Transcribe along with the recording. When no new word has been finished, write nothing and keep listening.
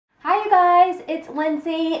it's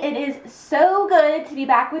Lindsay. It is so good to be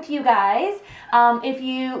back with you guys. If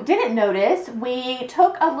you didn't notice, we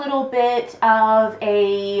took a little bit of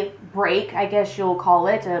a break, I guess you'll call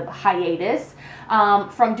it, a hiatus,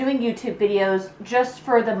 from doing YouTube videos just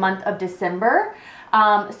for the month of December.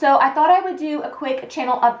 So I thought I would do a quick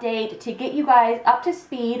channel update to get you guys up to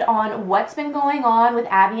speed on what's been going on with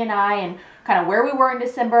Abby and I, and kind of where we were in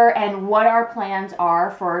December and what our plans are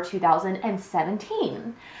for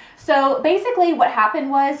 2017. So basically what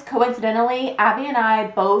happened was, coincidentally, Abby and I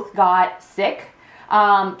both got sick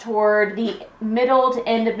toward the middle to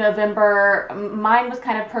end of November. Mine was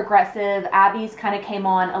kind of progressive. Abby's kind of came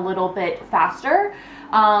on a little bit faster.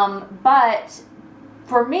 But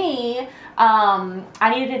for me,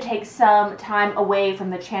 I needed to take some time away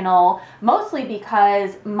from the channel, mostly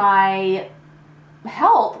because my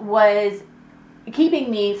health was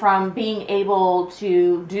keeping me from being able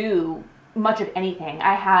to do much of anything.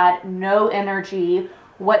 I had no energy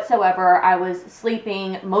whatsoever. I was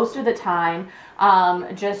sleeping most of the time,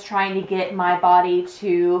 just trying to get my body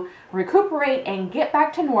to recuperate and get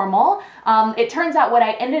back to normal. It turns out what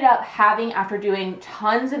I ended up having after doing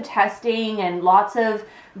tons of testing and lots of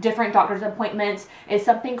different doctor's appointments is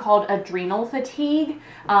something called adrenal fatigue.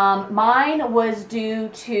 Mine was due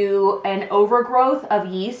to an overgrowth of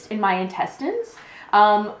yeast in my intestines,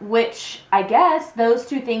 which I guess those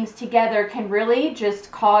two things together can really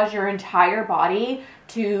just cause your entire body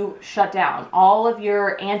to shut down. All of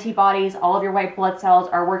your antibodies, all of your white blood cells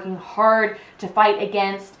are working hard to fight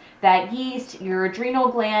against that yeast. Your adrenal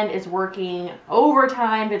gland is working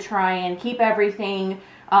overtime to try and keep everything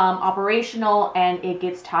operational, and it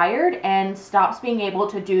gets tired and stops being able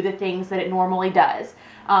to do the things that it normally does.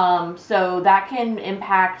 So that can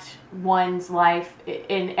impact one's life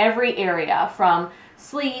in every area, from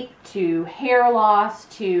sleep to hair loss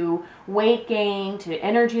to weight gain to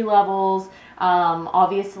energy levels.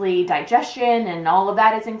 Obviously digestion and all of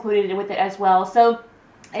that is included with it as well. So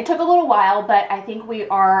it took a little while, but I think we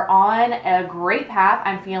are on a great path.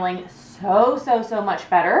 I'm feeling so much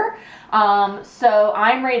better. So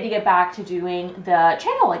I'm ready to get back to doing the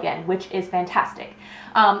channel again, which is fantastic.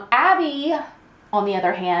 Abby, on the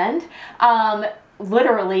other hand,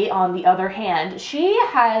 literally on the other hand, she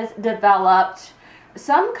has developed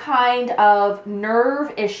some kind of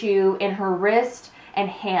nerve issue in her wrist and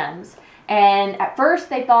hands. And at first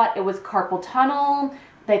they thought it was carpal tunnel.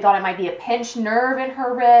 They thought it might be a pinched nerve in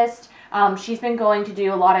her wrist. She's been going to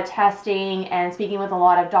do a lot of testing and speaking with a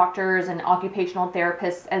lot of doctors and occupational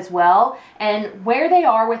therapists as well. And where they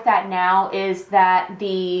are with that now is that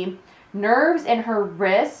the nerves in her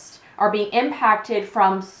wrist are being impacted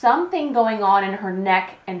from something going on in her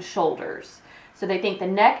neck and shoulders. So they think the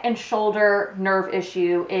neck and shoulder nerve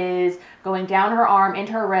issue is going down her arm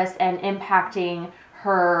into her wrist and impacting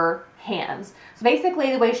her hands. So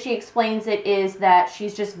basically the way she explains it is that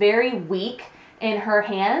she's just very weak in her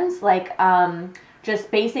hands. Like just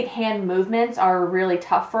basic hand movements are really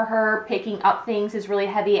tough for her. Picking up things is really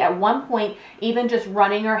heavy. At one point, even just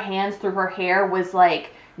running her hands through her hair was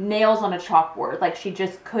like nails on a chalkboard. Like she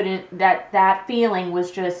just couldn't, that feeling was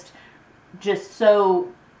just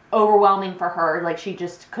so overwhelming for her. Like she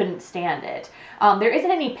just couldn't stand it. There isn't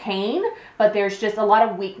any pain, but there's just a lot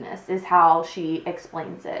of weakness is how she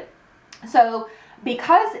explains it. So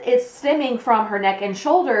because it's stemming from her neck and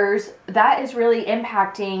shoulders, that is really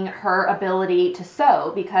impacting her ability to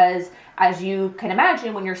sew, because as you can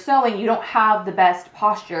imagine, when you're sewing, you don't have the best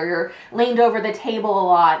posture. You're leaned over the table a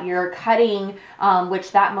lot. You're cutting,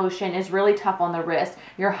 which that motion is really tough on the wrist.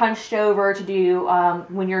 You're hunched over to do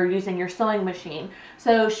when you're using your sewing machine.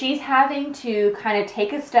 So she's having to kind of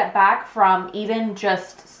take a step back from even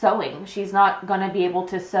just sewing. She's not going to be able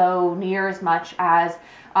to sew near as much as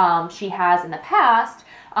she has in the past.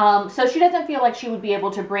 So she doesn't feel like she would be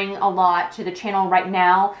able to bring a lot to the channel right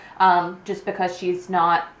now, just because she's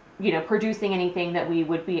not, you know, producing anything that we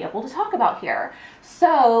would be able to talk about here.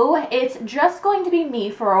 So it's just going to be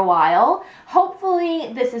me for a while.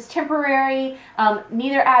 Hopefully this is temporary.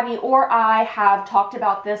 Neither Abby or I have talked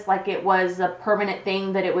about this like it was a permanent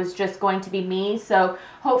thing, that it was just going to be me. So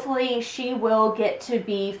hopefully she will get to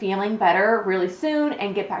be feeling better really soon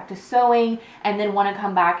and get back to sewing, and then want to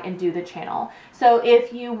come back and do the channel. So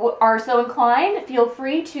if you are so inclined, feel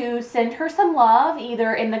free to send her some love,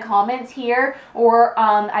 either in the comments here, or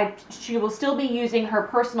she will still be using her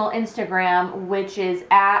personal Instagram, which is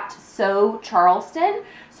 @SewCharleston.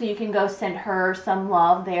 So you can go send her some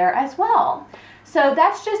love there as well. So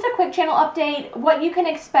that's just a quick channel update. What you can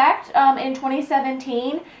expect in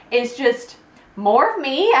 2017 is just more of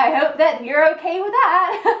me. I hope that you're okay with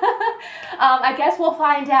that. I guess we'll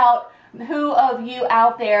find out who of you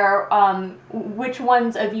out there, which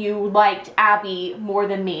ones of you liked Abbey more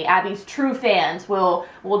than me? Abbey's true fans will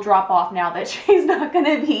drop off now that she's not going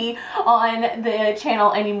to be on the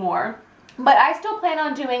channel anymore. But I still plan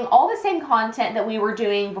on doing all the same content that we were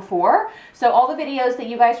doing before. So all the videos that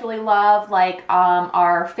you guys really love, like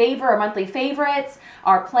our monthly favorites,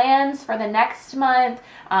 our plans for the next month,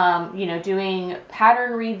 you know, doing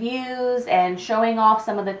pattern reviews and showing off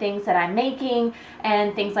some of the things that I'm making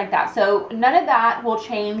and things like that. So none of that will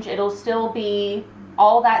change. It'll still be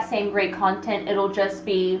all that same great content. It'll just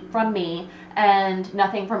be from me and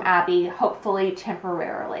nothing from Abbey, hopefully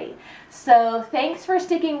temporarily. So thanks for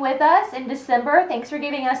sticking with us in December. Thanks for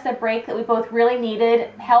giving us the break that we both really needed.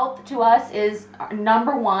 Health to us is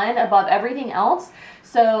number one above everything else.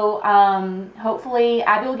 So hopefully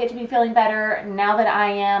Abbey will get to be feeling better. Now that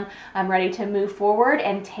I am, I'm ready to move forward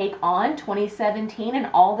and take on 2017 and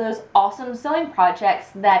all those awesome sewing projects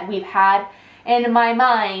that we've had in my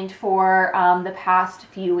mind for the past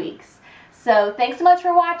few weeks. So thanks so much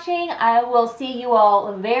for watching. I will see you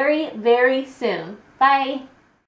all very, very soon. Bye.